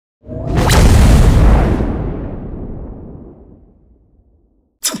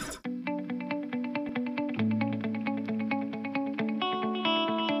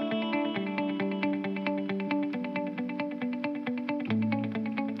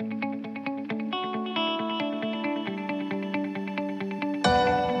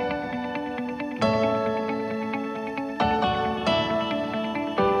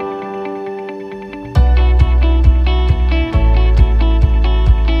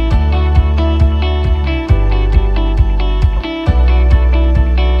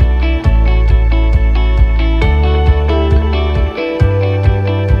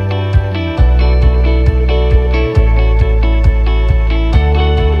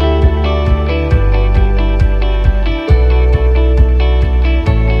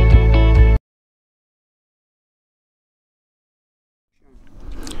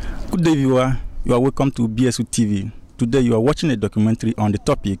Good day, viewer. You are welcome to BSU TV. Today, you are watching a documentary on the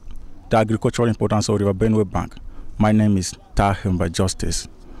topic, the agricultural importance of River Benue Bank. My name is Tahemba Justice.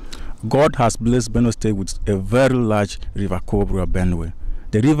 God has blessed Benue State with a very large river called River Benue.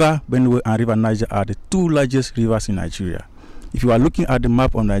 The River Benue and River Niger are the two largest rivers in Nigeria. If you are looking at the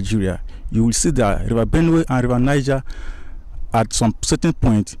map of Nigeria, you will see that River Benue and River Niger at some certain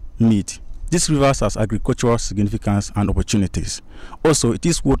point meet. These rivers have agricultural significance and opportunities. Also, it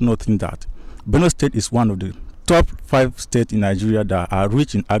is worth noting that Benue State is one of the top 5 states in Nigeria that are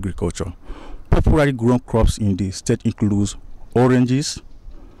rich in agriculture. Popularly grown crops in the state include oranges,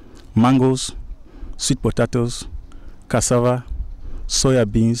 mangoes, sweet potatoes, cassava,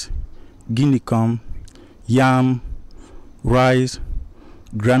 soya beans, guinea corn, yam, rice,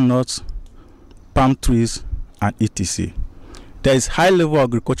 groundnuts, palm trees, and etc. There is high level of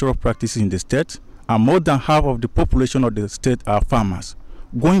agricultural practices in the state, and more than half of the population of the state are farmers.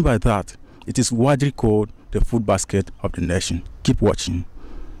 Going by that, it is widely called the food basket of the nation. Keep watching.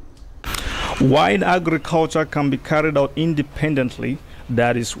 While agriculture can be carried out independently,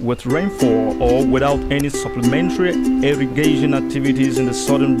 that is with rainfall or without any supplementary irrigation activities in the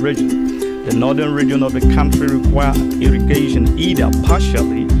southern region, the northern region of the country requires irrigation either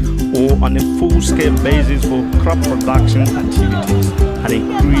partially or on a full-scale basis for crop production activities and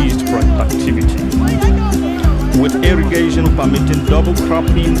increased productivity. With irrigation permitting double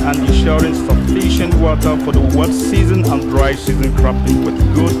cropping and ensuring sufficient water for the wet season and dry season cropping with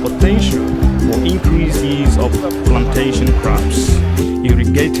good potential for increased yields of plantation crops.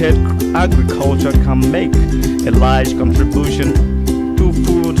 Irrigated agriculture can make a large contribution to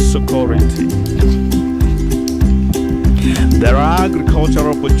food security. There are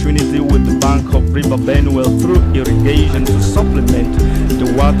agricultural opportunities with the bank of River Benue through irrigation to supplement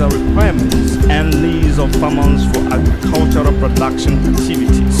the water requirements and needs of farmers for agricultural production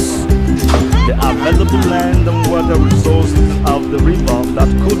activities. The available land and water resources of the river that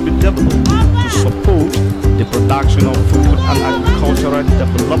could be developed to support the production of food and agricultural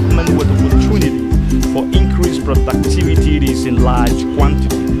development with opportunity for increased productivity is in large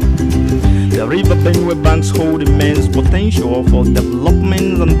quantity. The River Benue banks hold immense potential for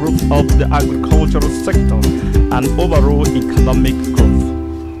development and growth of the agricultural sector and overall economic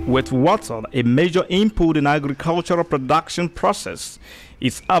growth. With water a major input in agricultural production process,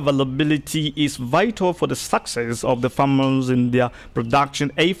 its availability is vital for the success of the farmers in their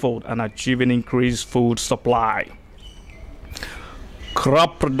production effort and achieving increased food supply.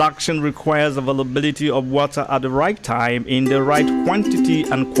 Crop production requires availability of water at the right time in the right quantity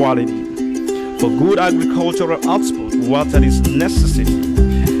and quality. For good agricultural output, water is necessary,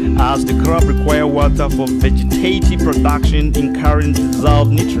 as the crop requires water for vegetative production in carrying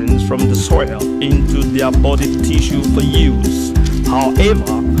dissolved nutrients from the soil into their body tissue for use.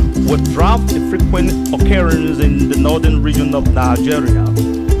 However, with drought a frequent occurrence in the northern region of Nigeria,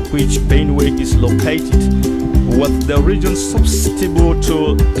 which Benue is located, with the region susceptible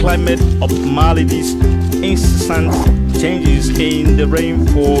to climate abnormalities, incessant changes in the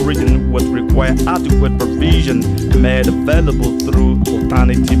rainfall region would require adequate provision made available through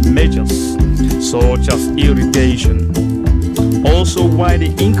alternative measures, such as irrigation. Also, while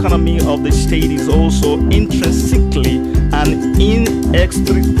the economy of the state is also intrinsically and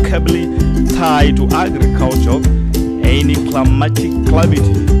inextricably tied to agriculture, any climatic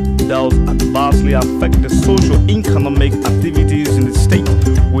calamity does adversely affect the socio-economic activities in the state,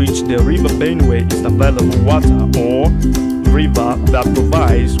 which the River Benue is available water or river that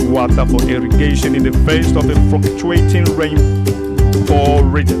provides water for irrigation in the face of a fluctuating rainfall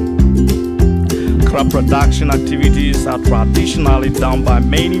region. Crop production activities are traditionally done by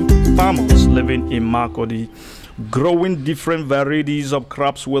many farmers living in Makurdi, growing different varieties of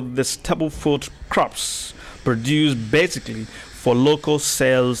crops with the staple food crops produced basically for local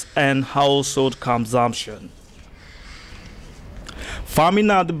sales and household consumption.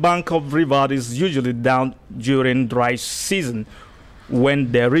 Farming at the bank of river is usually done during dry season,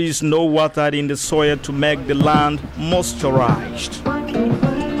 when there is no water in the soil to make the land moisturized.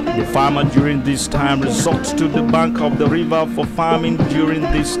 The farmer during this time resorts to the bank of the river for farming during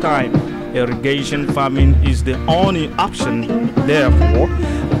this time. Irrigation farming is the only option. Therefore,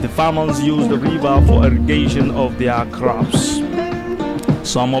 the farmers use the river for irrigation of their crops.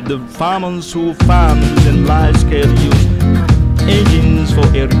 Some of the farmers who farm in large scale use engines for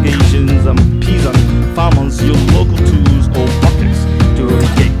irrigation, and peasant farmers use local tools or buckets to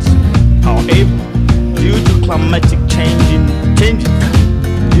irrigate. However, due to climatic changes in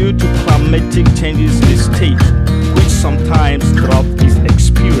the state, which sometimes drought is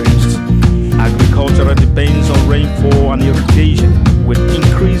experienced, agriculture depends on rainfall and irrigation. with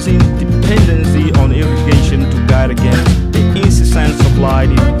increasing dependency on irrigation to guard against the incessant supply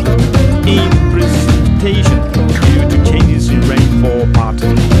in precipitation due to changes in rainfall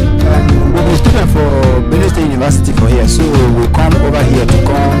pattern. We've been students for Benue State University for here, so we come over here to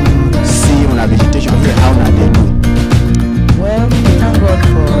come see on our vegetation here how they do. Well, we thank God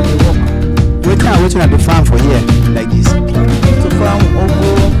for the work. What kind of the farm for here like this? To farm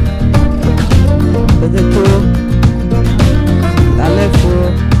Ogo, potato, alefo,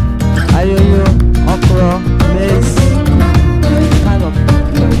 ayoyo, okra, maize, kind of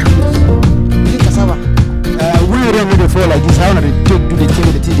cassava. We don't know for like this. How they take do the thing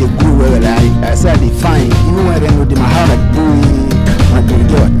that they grow well. I said they fine. Even when they know them how they do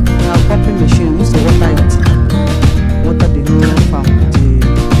it. Now pumping machine, we used to water it. Water the whole farm with the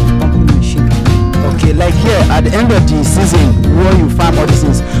pumping machine. Okay, like here at the end of the season, where you farm all these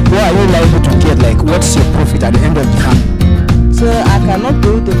things, what are you liable to get? Like, what's your profit at the end of the farm? So I cannot be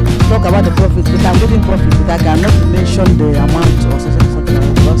able to talk about the profit, but I'm getting profit, but I cannot mention the amount or something like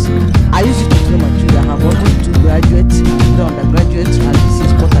that because I used to train my children. I have almost 2 graduates, 3 undergraduates, and this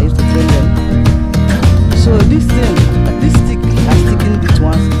is what I used to train them. So this thing, this stick, I'm sticking this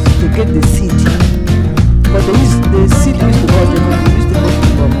one to get the seed. But the seed used to go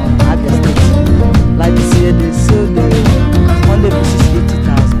from Abia State. Like this year, they sold the 100 pieces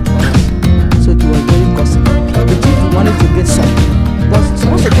 80,000. So it was very costly. But if you wanted to get some, but it's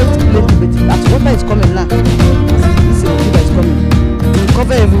supposed to get plenty, but as water is coming now, this is water is coming. We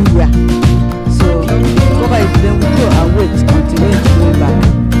cover everywhere. So if we cover it, then we go and wait until when it's going back.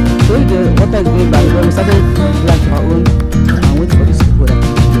 So if the water is going back, then we started like our own and wait for these people that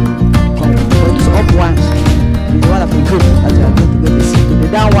come. But this up one is the one that we hope that we are going to get the seed. The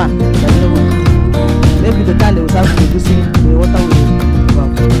down one, maybe the time they will start producing, the water will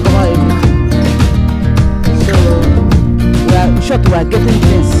cover everything. So we are short, we are getting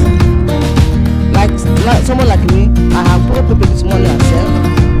things. Like someone like me, I have brought people this morning and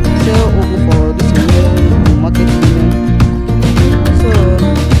sell over for this market women. So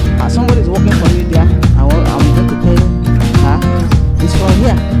as somebody is working for me there, I'm going to pay her. It's from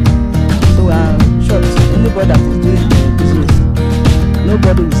here. So we are short. Anybody that is doing the business,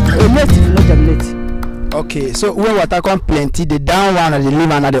 nobody is unless if you not germinate. Okay, so when water come plenty, the down one and the leaf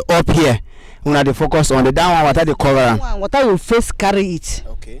and the up here, when they focus on the down one, water they cover. Water will first carry it.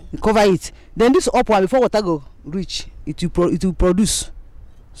 Okay. Cover it. Then this up one, before water go reach, it will produce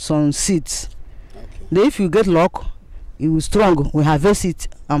some seeds. Okay. Then if you get luck, it will strong. We harvest it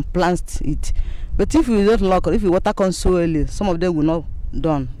and plant it. But if you don't luck, if the water comes so early, some of them will not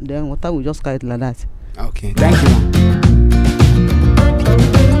done. Then water will just carry it like that. Okay. Thank you.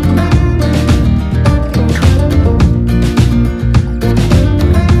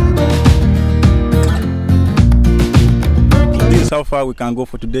 How far we can go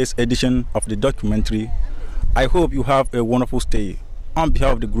for today's edition of the documentary. I hope you have a wonderful stay. On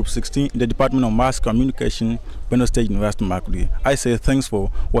behalf of the Group 16 in the Department of Mass Communication, Benue State University, Makudi, I say thanks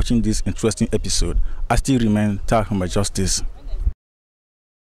for watching this interesting episode. I still remain Tahumba Justice.